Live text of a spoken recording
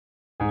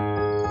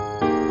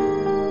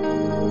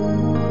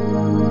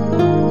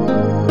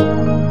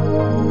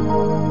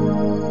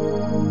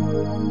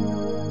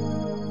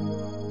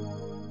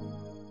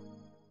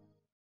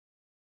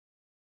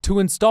To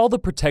install the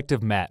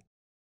protective mat,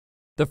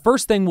 the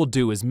first thing we'll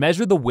do is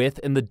measure the width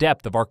and the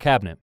depth of our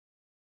cabinet.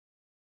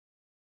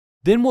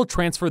 Then we'll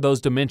transfer those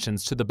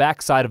dimensions to the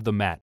back side of the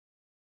mat,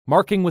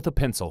 marking with a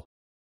pencil.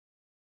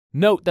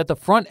 Note that the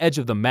front edge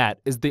of the mat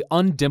is the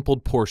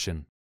undimpled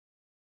portion.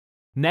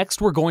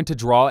 Next, we're going to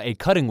draw a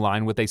cutting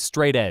line with a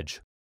straight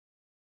edge.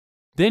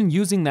 Then,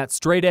 using that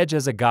straight edge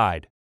as a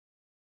guide,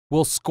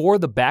 we'll score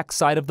the back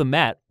side of the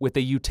mat with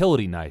a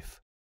utility knife.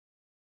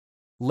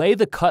 Lay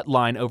the cut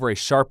line over a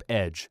sharp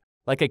edge,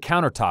 like a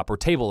countertop or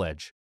table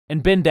edge,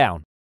 and bend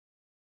down.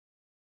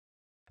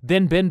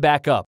 Then bend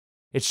back up.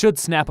 It should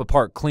snap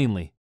apart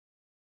cleanly.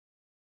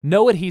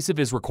 No adhesive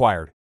is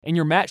required, and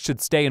your mat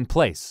should stay in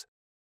place.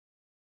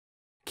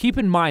 Keep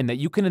in mind that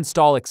you can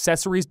install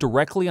accessories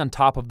directly on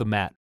top of the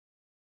mat.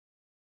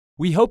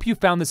 We hope you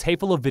found this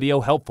Hayfella video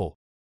helpful.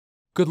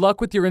 Good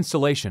luck with your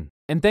installation,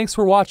 and thanks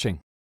for watching.